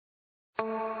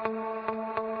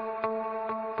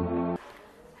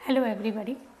Hello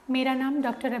everybody, मेरा नाम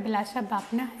doctor अभिलाषा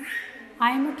बापना है।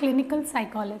 I am a clinical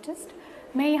psychologist.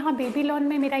 मैं यहाँ बेबीलोन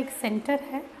में मेरा एक सेंटर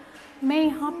है। मैं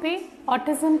यहाँ पे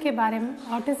ऑटिज़म के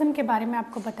बारे में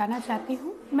आपको बताना चाहती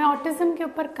हूँ। मैं ऑटिज़म के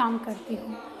ऊपर काम करती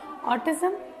हूँ।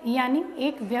 ऑटिज़म यानी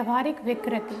एक व्यवहारिक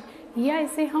विकृति या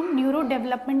इसे हम न्यूरो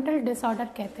डेवलपमेंटल डिसऑर्डर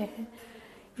कहते हैं।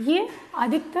 ये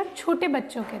अधिकतर छोटे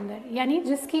बच्चों के अंदर यानी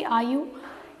जिसकी आयु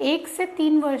 1 से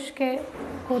 3 वर्ष के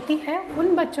होती है,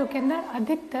 उन बच्चों के अंदर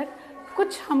अधिकतर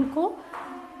कुछ हमको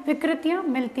विकृतियाँ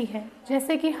मिलती है।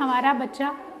 जैसे कि हमारा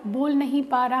बच्चा बोल नहीं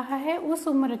पा रहा है, उस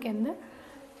उम्र के अंदर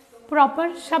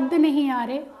प्रॉपर शब्द नहीं आ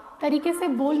रहे, तरीके से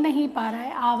बोल नहीं पा रहा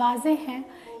है, आवाज़ें हैं,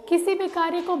 किसी भी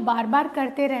कार्य को बार बार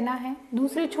करते रहना है,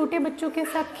 दूसरे छोटे बच्चों के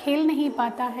साथ खेल नहीं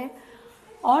पाता है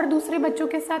और दूसरे बच्चों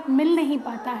के साथ मिल नहीं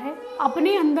पाता है,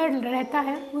 अपने अंदर रहता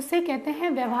है, उसे कहते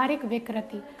हैं व्यवहारिक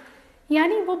विकृति।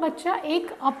 यानी वो बच्चा एक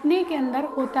अपने के अंदर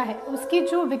होता है, उसकी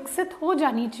जो विकसित हो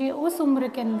जानी चाहिए उस उम्र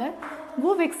के अंदर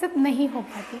वो विकसित नहीं हो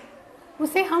पाती,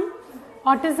 उसे हम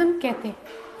ऑटिज़म कहते हैं।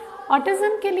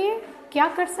 ऑटिज़म के लिए क्या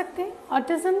कर सकते हैं?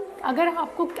 ऑटिज़म अगर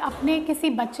आपको अपने किसी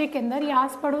बच्चे के अंदर या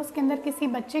आस पड़ोस के अंदर किसी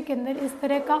बच्चे के अंदर इस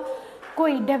तरह का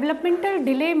कोई डेवलपमेंटल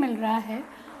डिले मिल रहा है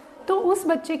तो उस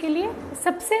बच्चे के लिए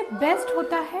सबसे बेस्ट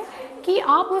होता है कि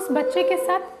आप उस बच्चे के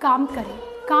साथ काम करें।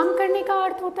 काम करने का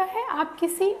अर्थ होता है आप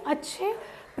किसी अच्छे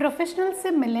प्रोफेशनल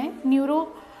से मिलें,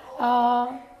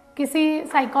 किसी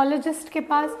साइकोलॉजिस्ट के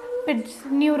पास,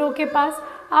 न्यूरो के पास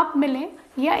आप मिलें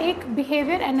या एक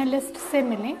बिहेवियर एनालिस्ट से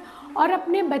मिलें और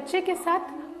अपने बच्चे के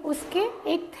साथ उसके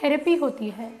एक थेरेपी होती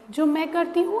है जो मैं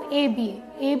करती हूँ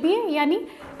ABA यानी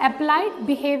अप्लाइड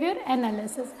बिहेवियर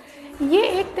एनालिसिस। ये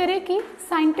एक तरह की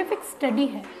साइंटिफिक स्टडी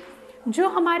है जो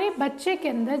हमारे बच्चे के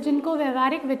अंदर जिनको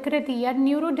व्यवहारिक विकृति या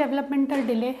न्यूरो डेवलपमेंटल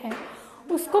डिले है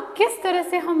उसको किस तरह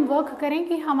से हम वर्क करें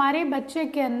कि हमारे बच्चे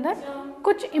के अंदर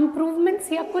कुछ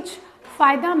इम्प्रूवमेंट्स या कुछ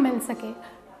फ़ायदा मिल सके।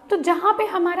 तो जहाँ पे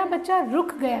हमारा बच्चा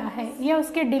रुक गया है या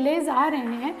उसके डिलेज आ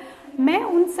रहे हैं, मैं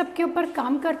उन सब के ऊपर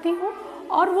काम करती हूँ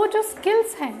और वो जो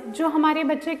स्किल्स हैं जो हमारे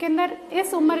बच्चे के अंदर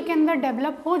इस उम्र के अंदर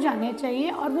डेवलप हो जाने चाहिए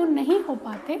और वो नहीं हो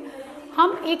पाते,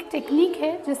 हम एक टेक्निक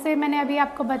है जिसे मैंने अभी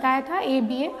आपको बताया था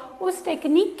ABA, उस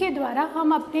टेक्निक के द्वारा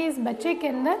हम अपने इस बच्चे के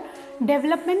अंदर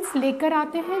डेवलपमेंट्स लेकर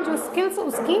आते हैं जो स्किल्स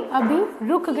उसकी अभी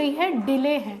रुक गई है,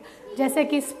 डिले है। जैसे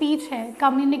कि स्पीच है,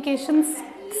 कम्युनिकेशन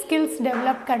स्किल्स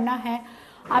डेवलप करना है,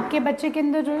 आपके बच्चे के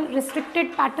अंदर जो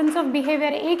रिस्ट्रिक्टेड पैटर्न्स ऑफ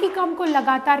बिहेवियर, एक ही काम को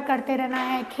लगातार करते रहना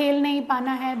है, खेल नहीं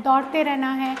पाना है, दौड़ते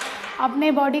रहना है,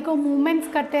 अपने बॉडी को मूवमेंट्स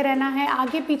करते रहना है,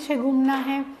 आगे पीछे घूमना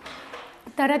है,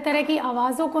 तरह तरह की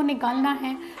आवाज़ों को निकालना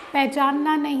है,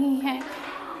 पहचानना नहीं है,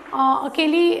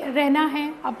 अकेली रहना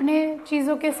है, अपने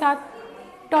चीज़ों के साथ,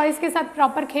 टॉयज़ के साथ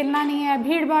प्रॉपर खेलना नहीं है,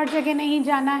 भीड़ भाड़ जगह नहीं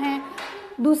जाना है,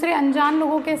 दूसरे अनजान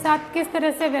लोगों के साथ किस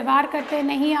तरह से व्यवहार करते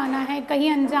नहीं आना है,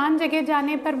 कहीं अनजान जगह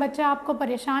जाने पर बच्चा आपको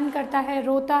परेशान करता है,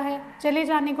 रोता है, चले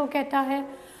जाने को कहता है।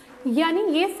 यानी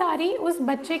ये सारी उस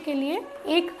बच्चे के लिए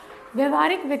एक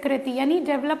व्यवहारिक विकृति यानी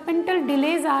डेवलपमेंटल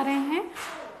डिलेज आ रहे हैं,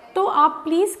 तो आप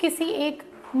प्लीज़ किसी एक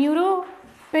न्यूरो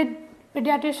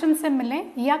पीडियाट्रिशियन से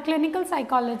मिलें या क्लिनिकल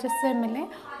साइकोलॉजिस्ट से मिलें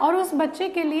और उस बच्चे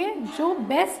के लिए जो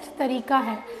बेस्ट तरीका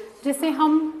है जिसे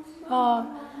हम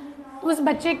उस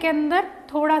बच्चे के अंदर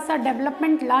थोड़ा सा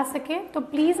डेवलपमेंट ला सकें, तो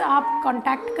प्लीज़ आप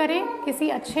कांटेक्ट करें किसी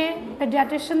अच्छे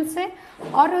पीडियाट्रिशियन से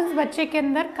और उस बच्चे के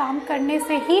अंदर काम करने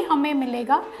से ही हमें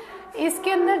मिलेगा।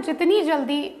 इसके अंदर जितनी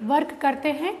जल्दी वर्क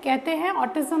करते हैं, कहते हैं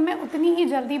ऑटिज़म में, उतनी ही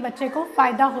जल्दी बच्चे को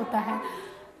फ़ायदा होता है।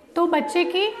 तो बच्चे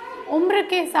की उम्र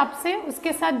के हिसाब से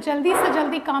उसके साथ जल्दी से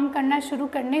जल्दी काम करना शुरू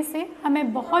करने से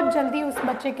हमें बहुत जल्दी उस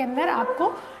बच्चे के अंदर आपको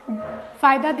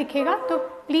फ़ायदा दिखेगा। तो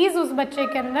प्लीज़ उस बच्चे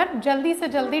के अंदर जल्दी से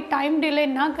जल्दी टाइम डिले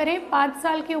ना करें, 5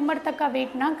 साल की उम्र तक का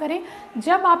वेट ना करें।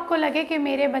 जब आपको लगे कि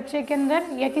मेरे बच्चे के अंदर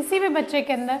या किसी भी बच्चे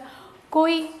के अंदर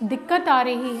कोई दिक्कत आ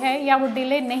रही है या वो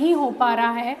डिले नहीं हो पा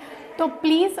रहा है, तो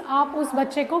प्लीज़ आप उस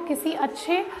बच्चे को किसी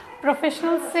अच्छे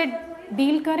प्रोफेशनल से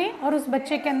डील करें और उस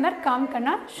बच्चे के अंदर काम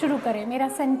करना शुरू करें। मेरा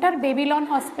सेंटर बेबीलोन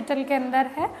हॉस्पिटल के अंदर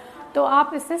है, तो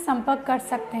आप इससे संपर्क कर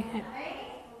सकते हैं।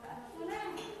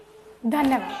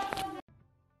 धन्यवाद।